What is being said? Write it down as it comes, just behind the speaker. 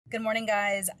Good morning,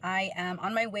 guys. I am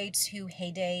on my way to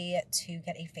Heyday to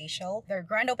get a facial. Their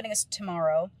grand opening is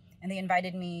tomorrow, and they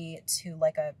invited me to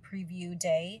like a preview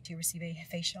day to receive a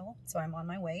facial. So I'm on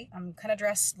my way. I'm kind of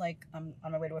dressed like I'm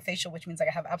on my way to a facial, which means like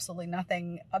I have absolutely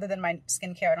nothing other than my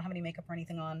skincare. I don't have any makeup or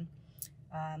anything on.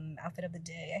 Outfit of the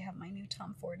day, I have my new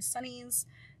Tom Ford Sunnies,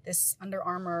 this Under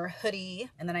Armour hoodie,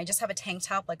 and then I just have a tank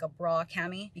top, like a bra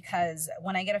cami, because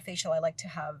when I get a facial, I like to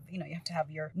have, you have to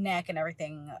have your neck and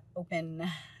everything open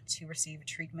to receive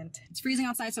treatment. It's freezing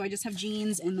outside, so I just have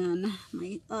jeans and then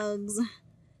my Uggs.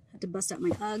 Had to bust out my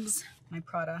Uggs, my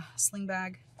Prada sling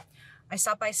bag. I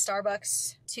stopped by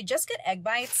Starbucks to just get egg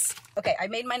bites. Okay, I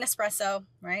made my Nespresso,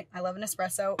 right? I love an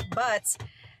espresso, but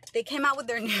they came out with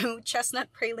their new chestnut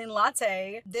praline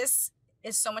latte. This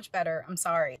is so much better. I'm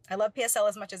sorry. I love PSL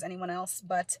as much as anyone else,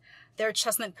 but their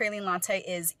chestnut praline latte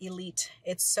is elite.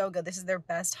 It's so good. This is their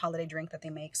best holiday drink that they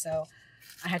make, so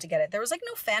I had to get it. There was like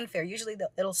no fanfare. Usually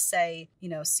it'll say,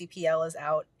 CPL is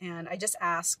out, and I just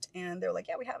asked and they're like,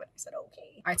 yeah, we have it. I said,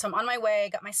 okay. All right, so I'm on my way,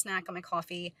 got my snack, got my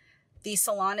coffee. The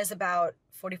salon is about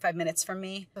 45 minutes from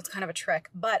me, so it's kind of a trek,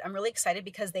 but I'm really excited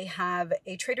because they have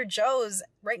a Trader Joe's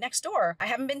right next door. I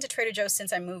haven't been to Trader Joe's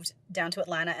since I moved down to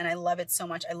Atlanta, and I love it so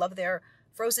much. I love their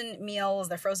frozen meals,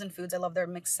 their frozen foods. I love their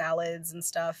mixed salads and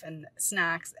stuff, and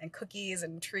snacks and cookies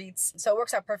and treats. So it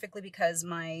works out perfectly because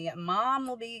my mom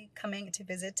will be coming to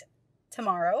visit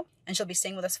tomorrow, and she'll be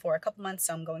staying with us for a couple months,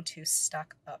 so I'm going to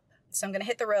stock up. So I'm gonna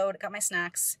hit the road, got my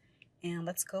snacks, and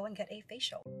let's go and get a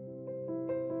facial.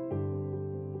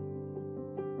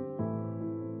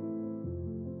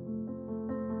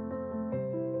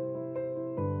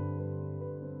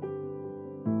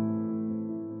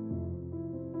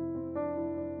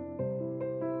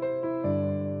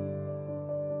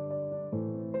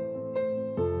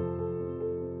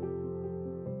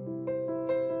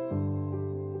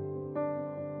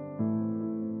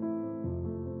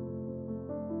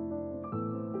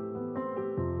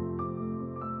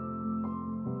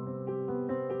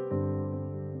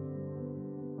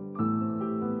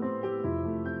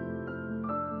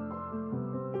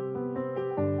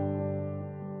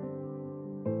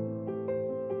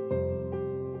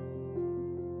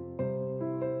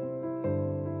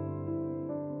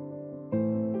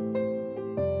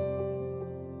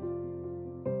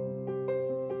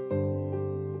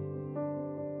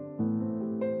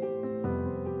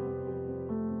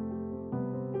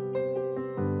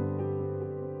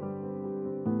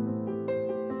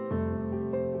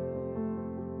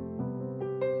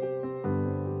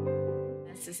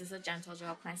 This is a gentle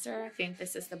gel cleanser. I think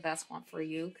this is the best one for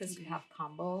you because you have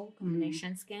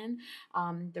combination skin.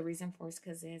 The reason for it is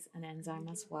because it's an enzyme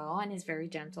as well, and it's very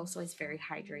gentle, so it's very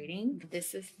hydrating.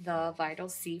 This is the Vital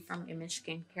C from Image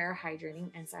Skincare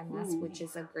Hydrating Enzyme Mask, which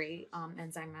is a great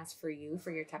enzyme mask for you,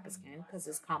 for your type of skin, because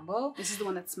it's combo. This is the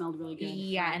one that smelled really good.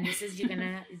 Yeah, and this is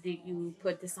you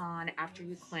put this on after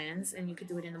you cleanse, and you could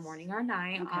do it in the morning or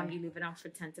night. You leave it on for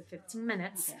 10 to 15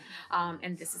 minutes,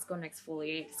 and this is going to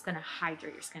exfoliate. It's going to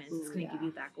hydrate your skin. It's going to give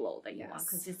you that glow that you want,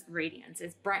 because it's radiance.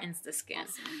 It brightens the skin.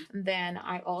 Awesome. Then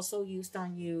I also used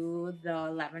on you the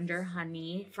lavender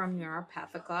honey from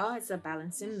Neuropathica. It's a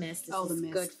balancing mist. This is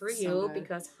good for you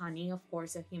because honey, of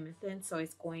course, is a humectant, so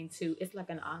it's going to. It's like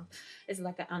an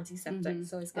antiseptic.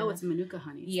 So it's gonna, it's Manuka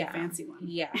honey. It's the fancy one.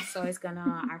 Yeah, so it's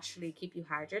gonna actually keep you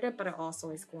hydrated, but it also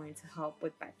is going to help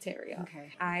with bacteria.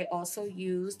 Okay. I also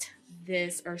used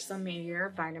this Ursa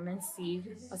Major vitamin C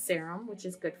serum, which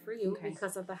is good for you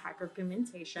because of the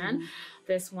hyperpigmentation.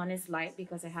 This one is light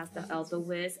because it has the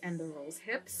elderwiz and the rose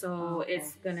hip, so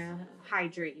it's gonna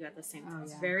hydrate you at the same time.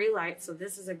 It's very light, so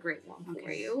this is a great one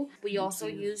for you. We also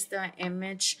use the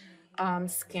Image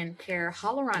skincare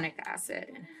hyaluronic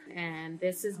acid, and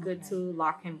this is good to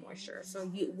lock in moisture. So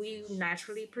we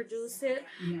naturally produce it,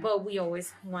 but we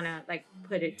always want to like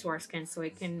put it to our skin so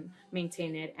it can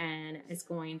maintain it, and it's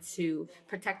going to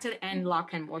protect it and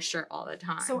lock in moisture all the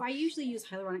time. So I usually use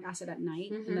hyaluronic acid at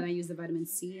night, and then I use the vitamin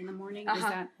C in the morning. Is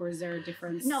that, or is there a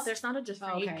difference? No, there's not a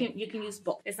difference. You can use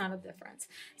both. It's not a difference.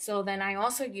 So then I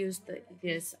also used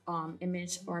this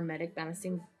Image Aromatic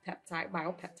Balancing Peptide,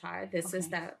 biopeptide. This is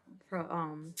that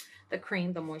the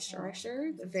cream, the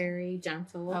moisturizer, very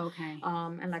gentle.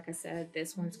 And like I said,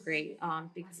 this one's great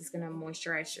because it's gonna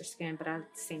moisturize your skin, but at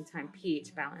the same time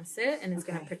pH balance it, and it's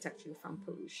gonna protect you from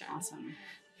pollution. Awesome.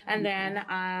 And then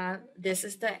this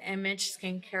is the Image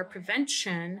Skincare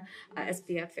Prevention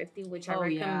SPF 50, which I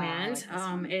recommend.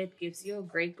 It gives you a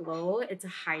great glow. It's a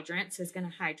hydrant, so it's going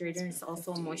to hydrate, and it's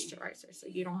also a moisturizer. So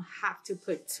you don't have to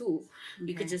put two.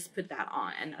 You could just put that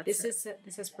on. And this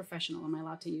is professional. Am I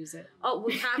allowed to use it? Oh,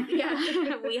 we have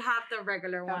we have the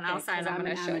regular one outside. I'm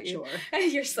going to show you.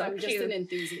 You're so I'm cute. just an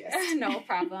enthusiast. No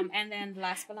problem. And then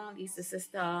last but not least, this is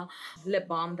the lip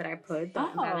balm that I put, the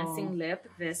balancing lip.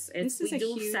 We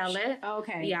do sell it. Oh,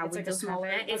 okay. Yeah, it's we like do a smaller.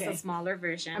 have it. It's a smaller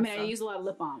version. I mean, I use a lot of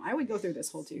lip balm. I would go through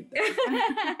this whole tube.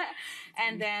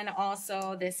 And then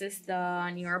also, this is the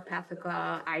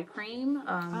Neuropathica eye cream.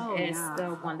 It's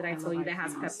the one that I told you that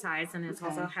has peptides, and it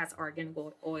also has argan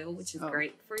oil, which is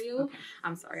great for you. Okay.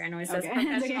 I'm sorry, I know it says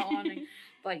professional on it.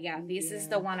 But yeah, this is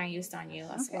the one I used on you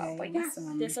as well. But yeah,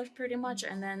 this is pretty much.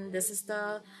 And then this is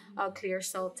the Clear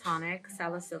Cell Tonic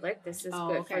Salicylic. This is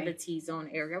good for the T-zone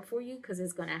area for you because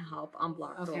it's going to help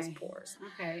unblock those pores.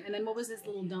 Okay. And then what was this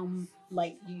little dome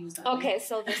light you used on? Okay,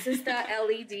 so this is the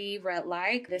LED red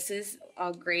light. This is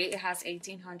great. It has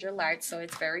 1800 lights, so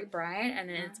it's very bright, and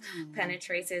it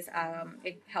penetrates. It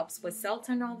helps with cell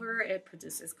turnover. It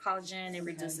produces collagen. It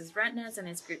reduces redness, and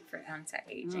it's great for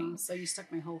anti-aging. So you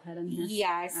stuck my whole head in here? Yeah,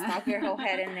 I stuck your whole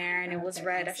head in there, and it was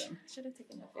red. Awesome. I should have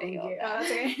taken a video. Thank you. Oh,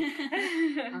 that's okay.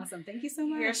 Awesome. Thank you so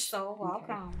much. You're so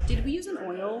welcome. Did we use an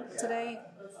oil today?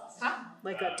 Huh?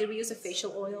 Did we use a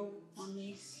facial oil on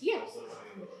me? Yeah.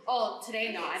 Oh,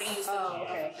 today no, I didn't use the oil.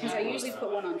 Okay. Because I usually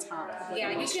put one on top. Like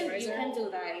you can do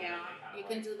that. Yeah, you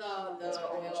can do the oil on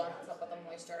top of the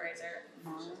moisturizer.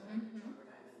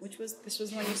 This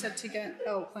was when you said to get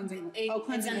cleansing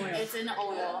cleansing oil. It's an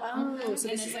oil. Oh, so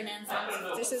this is an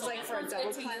enzyme. This is like for a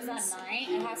double cleanse at night.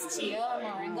 It has chia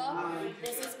and moringa.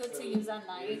 This is good to use at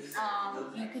night.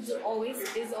 You could it's always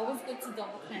good to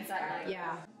double cleanse at night.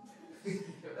 Yeah.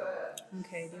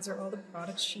 Okay, these are all the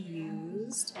products she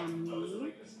used on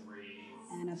me.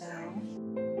 Annabelle.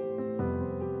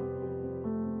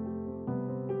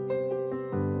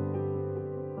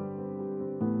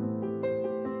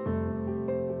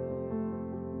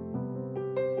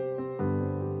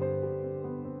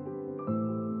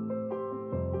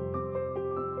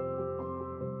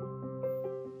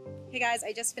 Hey guys,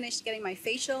 I just finished getting my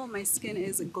facial. My skin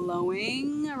is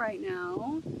glowing right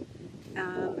now.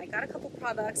 I got a couple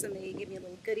products and they gave me a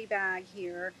little goodie bag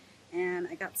here, and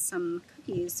I got some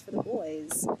cookies for the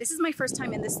boys. This is my first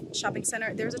time in this shopping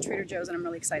center. There's a Trader Joe's and I'm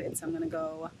really excited, so I'm gonna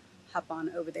go hop on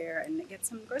over there and get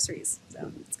some groceries.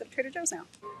 So let's go to Trader Joe's now.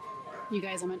 You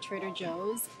guys, I'm at Trader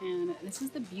Joe's and this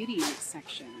is the beauty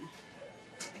section.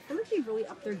 I feel like they've really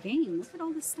upped their game. Look at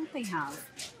all the stuff they have.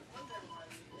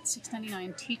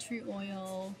 $6.99 tea tree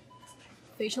oil,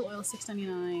 facial oil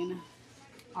 $6.99,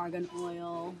 argan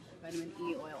oil, vitamin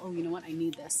E oil. Oh, you know what? I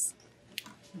need this.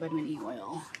 Vitamin E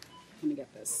oil. I'm gonna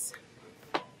get this.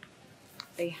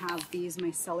 They have these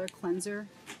micellar cleanser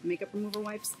makeup remover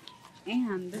wipes.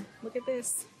 And look at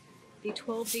this. The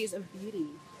 12 Days of Beauty.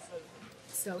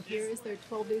 So here is their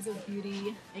 12 Days of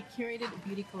Beauty, a curated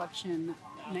beauty collection,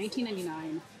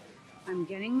 $19.99. I'm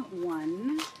getting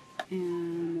one,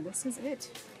 and this is it.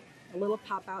 A little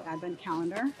pop-out advent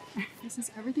calendar. This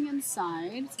is everything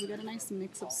inside. So we got a nice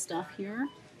mix of stuff here.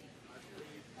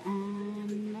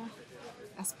 And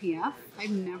SPF.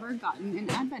 I've never gotten an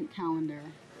advent calendar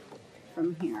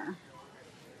from here.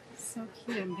 So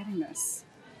cute, I'm getting this.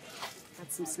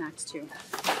 Got some snacks too.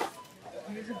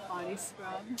 Here's a body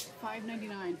scrub.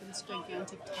 $5.99 for this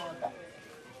gigantic tub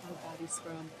of body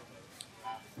scrub.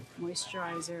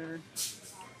 Moisturizer.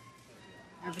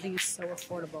 Everything is so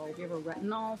affordable. We have a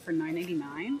retinol for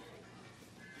 $9.99.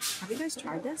 Have you guys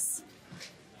tried this?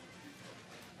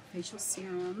 Facial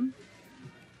serum.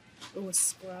 Oh, a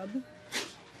scrub.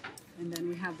 And then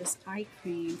we have this eye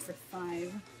cream for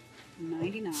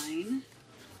 $5.99.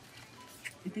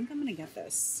 I think I'm gonna get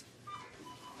this.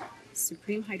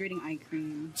 Supreme Hydrating Eye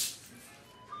Cream.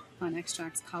 Fun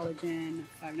Extracts Collagen,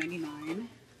 $5.99.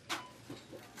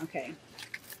 Okay,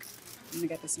 I'm gonna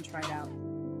get this and try it out.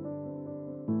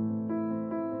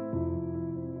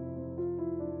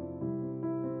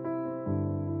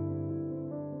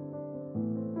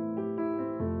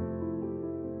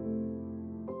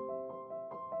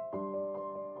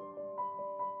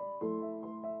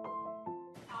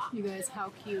 You guys,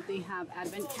 how cute. They have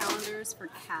advent calendars for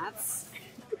cats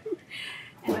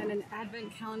and then an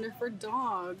advent calendar for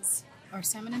dogs. Our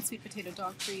salmon and sweet potato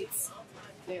dog treats.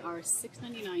 They are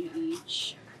 $6.99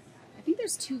 each. I think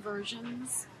there's two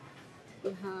versions.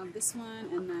 We have this one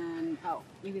and then, oh,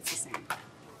 maybe it's the same.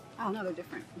 Oh no, they're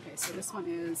different. Okay, so this one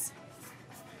is,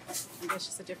 I guess,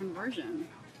 just a different version.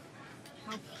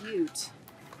 How cute.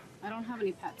 I don't have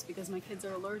any pets because my kids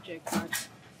are allergic, but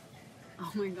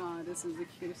oh my god, this is the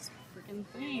cutest freaking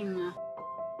thing.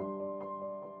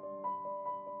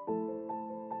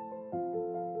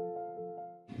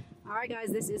 Alright guys,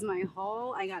 this is my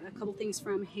haul. I got a couple things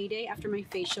from Heyday after my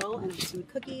facial and some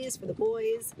cookies for the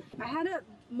boys. I had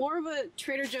more of a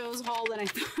Trader Joe's haul than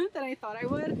I thought I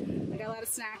would. I got a lot of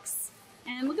snacks.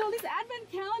 And look at all these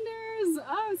advent calendars!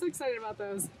 Oh, I'm so excited about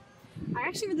those. I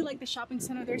actually really like the shopping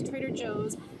center. There's Trader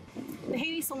Joe's. The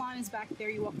Heyday salon is back there.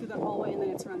 You walk through the hallway and then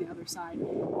it's around the other side.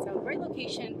 So great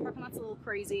location. Parking lot's a little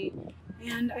crazy.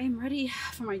 And I am ready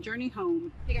for my journey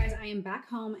home. Hey guys, I am back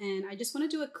home and I just want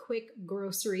to do a quick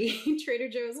grocery Trader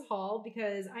Joe's haul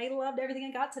because I loved everything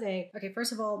I got today. Okay,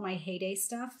 first of all, my Heyday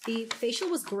stuff. The facial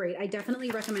was great. I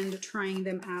definitely recommend trying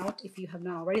them out if you have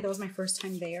not already. That was my first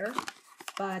time there.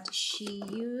 But she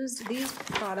used these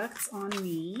products on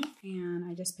me and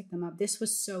I just picked them up. This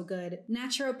was so good.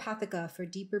 Naturopathica for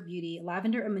deeper beauty,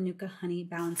 lavender and manuka honey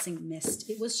balancing mist.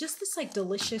 It was just this like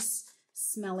delicious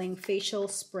smelling facial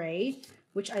spray,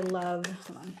 which I love.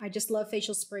 Hold on. I just love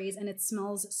facial sprays and it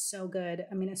smells so good.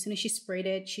 I mean, as soon as she sprayed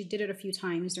it, she did it a few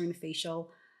times during the facial.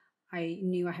 I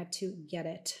knew I had to get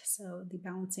it. So the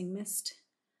balancing mist,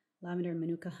 lavender and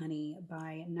manuka honey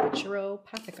by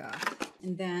Naturopathica.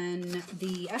 And then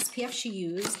the SPF she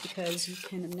used, because you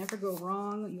can never go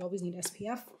wrong. You always need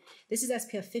SPF. This is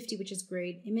SPF 50, which is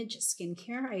great. Image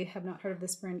Skincare. I have not heard of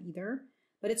this brand either,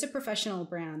 but it's a professional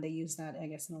brand. They use that, I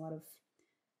guess, in a lot of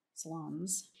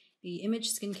salons. The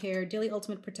Image Skincare Daily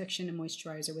Ultimate Protection and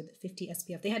Moisturizer with 50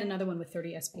 SPF. They had another one with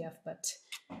 30 SPF, but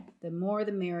the more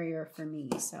the merrier for me.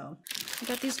 So I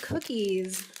got these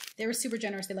cookies. They were super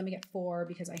generous. They let me get 4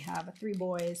 because I have 3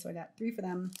 boys, so I got 3 for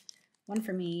them. 1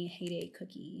 for me, Heyday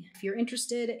cookie. If you're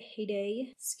interested,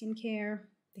 Heyday Skincare,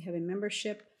 they have a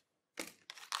membership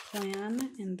plan,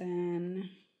 and then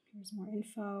here's more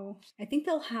info. I think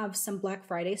they'll have some Black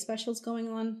Friday specials going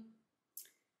on,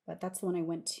 but that's the one I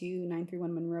went to,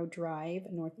 931 Monroe Drive,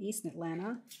 Northeast in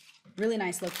Atlanta. Really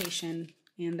nice location.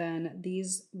 And then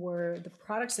these were the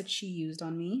products that she used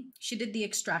on me. She did the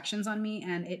extractions on me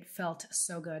and it felt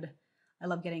so good. I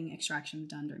love getting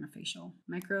extractions done during a facial.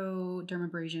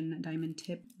 Microdermabrasion diamond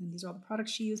tip. And these are all the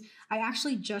products she used. I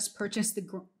actually just purchased the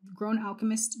Grown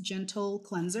Alchemist Gentle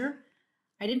Cleanser.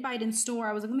 I didn't buy it in store.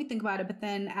 I was like, let me think about it. But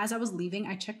then as I was leaving,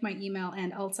 I checked my email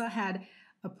and Ulta had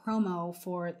a promo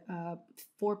for a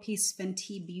 4-piece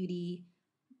Fenty Beauty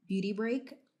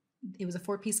Break. It was a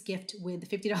 4-piece gift with a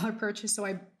 $50 purchase. So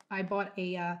I bought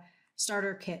a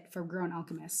starter kit for Grown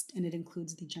Alchemist and it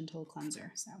includes the Gentle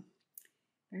Cleanser. So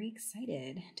very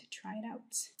excited to try it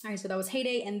out. All right, so that was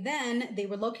Heyday. And then they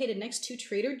were located next to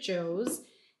Trader Joe's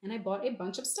and I bought a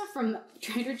bunch of stuff from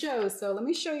Trader Joe's. So let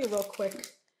me show you real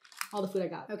quick all the food I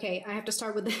got. Okay, I have to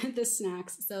start with the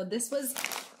snacks. So this was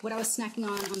what I was snacking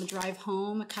on the drive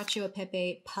home. Cacio e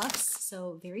pepe puffs.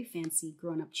 So very fancy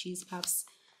grown-up cheese puffs.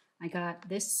 I got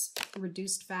this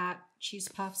reduced fat cheese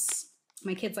puffs.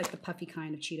 My kids like the puffy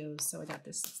kind of Cheetos, so I got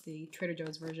this. It's the Trader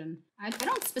Joe's version. I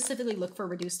don't specifically look for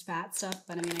reduced fat stuff,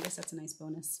 but I mean, I guess that's a nice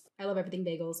bonus. I love everything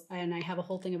bagels, and I have a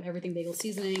whole thing of everything bagel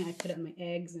seasoning. I put it on my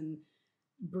eggs and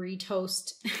brie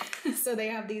toast. So they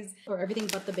have these, or everything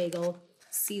but the bagel,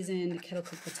 seasoned kettle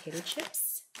cooked potato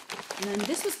chips. And then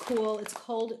this was cool. It's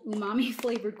called umami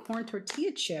flavored corn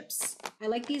tortilla chips. I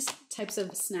like these types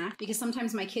of snacks because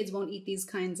sometimes my kids won't eat these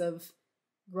kinds of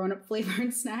grown-up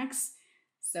flavored snacks.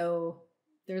 So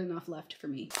there's enough left for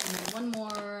me. And then one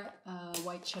more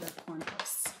white cheddar corn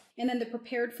puffs. And then the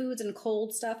prepared foods and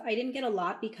cold stuff. I didn't get a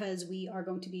lot because we are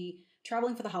going to be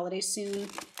traveling for the holidays soon.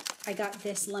 I got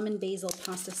this lemon basil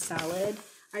pasta salad.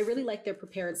 I really like their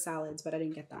prepared salads, but I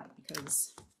didn't get that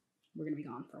because we're gonna be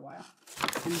gone for a while.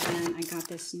 And then I got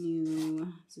this is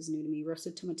new to me,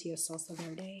 roasted tomatillo salsa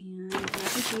verde and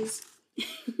mac and cheese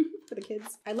for the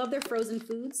kids. I love their frozen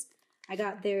foods. I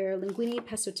got their linguine,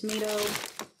 pesto tomato,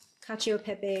 cacio e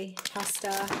pepe, pasta,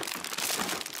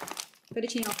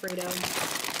 fettuccine alfredo,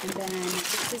 and then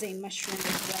this is a mushroom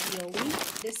ravioli.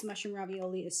 This mushroom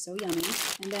ravioli is so yummy.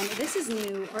 And then this is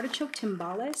new, artichoke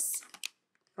timbales,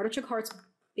 artichoke hearts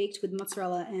baked with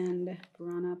mozzarella and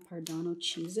Grana Padano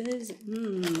cheeses.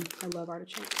 I love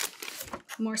artichoke.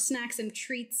 More snacks and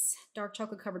treats. Dark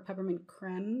chocolate covered peppermint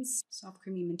cremes. Soft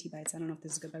creamy minty bites. I don't know if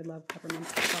this is good, but I love peppermint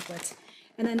chocolate.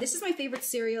 And then this is my favorite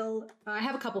cereal. I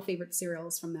have a couple favorite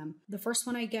cereals from them. The first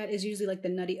one I get is usually like the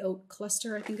Nutty Oat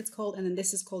Cluster, I think it's called. And then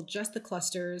this is called just the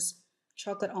Clusters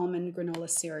Chocolate Almond Granola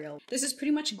Cereal. This is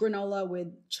pretty much granola with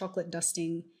chocolate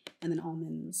dusting and then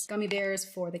almonds. Gummy bears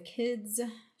for the kids.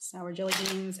 Sour jelly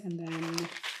beans. And then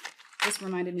this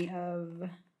reminded me of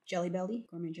Jelly Belly,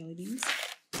 gourmet jelly beans.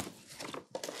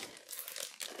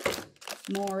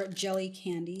 More jelly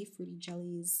candy, fruity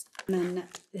jellies. And then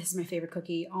this is my favorite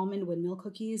cookie, almond windmill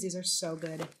cookies. These are so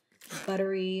good.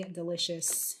 Buttery,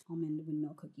 delicious almond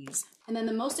windmill cookies. And then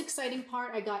the most exciting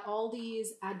part, I got all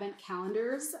these advent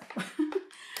calendars.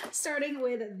 Starting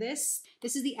with this.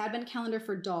 This is the advent calendar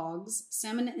for dogs.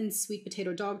 Salmon and sweet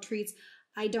potato dog treats.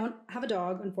 I don't have a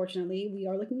dog, unfortunately. We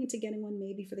are looking into getting one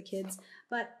maybe for the kids.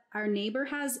 But our neighbor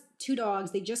has 2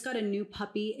 dogs. They just got a new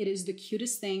puppy. It is the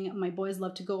cutest thing. My boys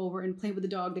love to go over and play with the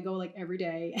dog. They go like every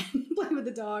day and play with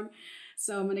the dog.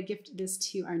 So I'm going to gift this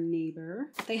to our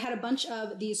neighbor. They had a bunch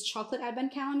of these chocolate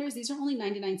advent calendars. These are only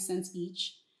 99 cents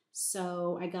each.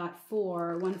 So I got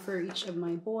 4, one for each of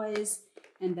my boys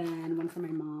and then one for my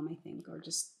mom, I think, or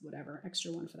just whatever,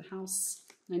 extra one for the house,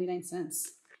 99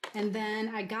 cents. And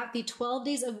then I got the 12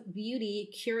 Days of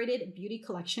Beauty Curated Beauty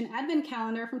Collection Advent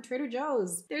Calendar from Trader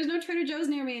Joe's. There's no Trader Joe's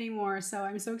near me anymore, so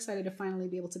I'm so excited to finally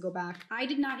be able to go back. I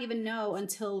did not even know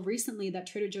until recently that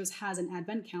Trader Joe's has an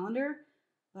Advent Calendar,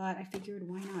 but I figured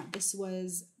why not? This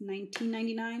was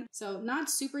 $19.99, so not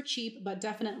super cheap, but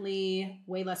definitely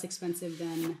way less expensive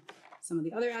than some of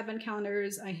the other Advent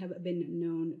calendars I have been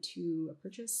known to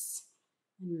purchase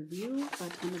and review.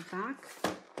 But on the back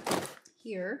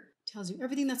here, tells you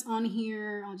everything that's on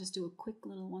here. I'll just do a quick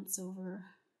little once over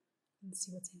and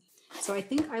see what's in here. So I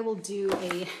think I will do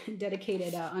a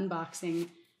dedicated unboxing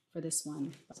for this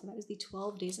one. So that is the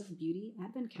 12 Days of Beauty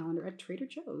Advent Calendar at Trader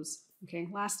Joe's. Okay,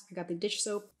 last I got the dish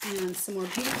soap and some more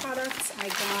beauty products. I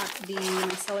got the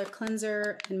micellar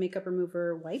cleanser and makeup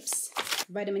remover wipes,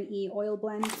 vitamin E oil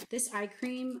blend. This eye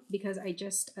cream, because I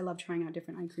love trying out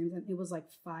different eye creams, and it was like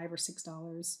 $5 or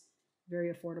 $6.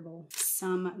 Very affordable.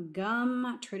 Some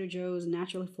gum, Trader Joe's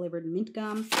naturally flavored mint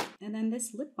gum, and then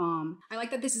this lip balm. I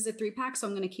like that this is a 3-pack, so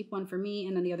I'm gonna keep one for me,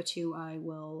 and then the other 2 I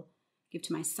will give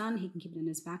to my son. He can keep it in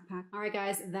his backpack. All right,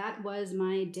 guys, that was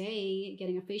my day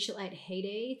getting a facial at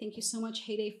Heyday. Thank you so much,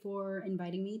 Heyday, for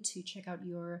inviting me to check out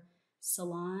your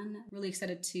salon. Really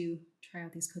excited to try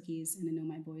out these cookies, and I know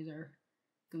my boys are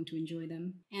going to enjoy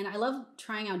them. And I love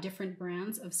trying out different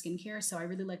brands of skincare, so I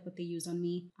really like what they use on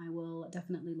me. I will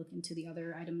definitely look into the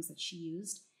other items that she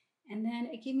used. And then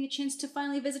it gave me a chance to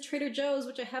finally visit Trader Joe's,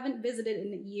 which I haven't visited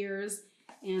in years.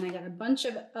 And I got a bunch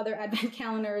of other advent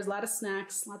calendars, a lot of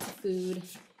snacks, lots of food,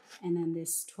 and then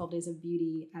this 12 Days of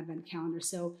Beauty advent calendar.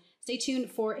 So stay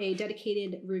tuned for a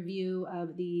dedicated review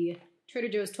of the Trader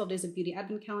Joe's 12 Days of Beauty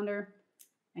advent calendar.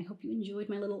 I hope you enjoyed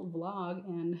my little vlog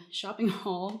and shopping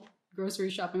haul, grocery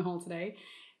shopping haul today.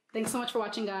 Thanks so much for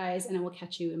watching, guys, and I will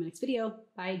catch you in my next video.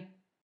 Bye.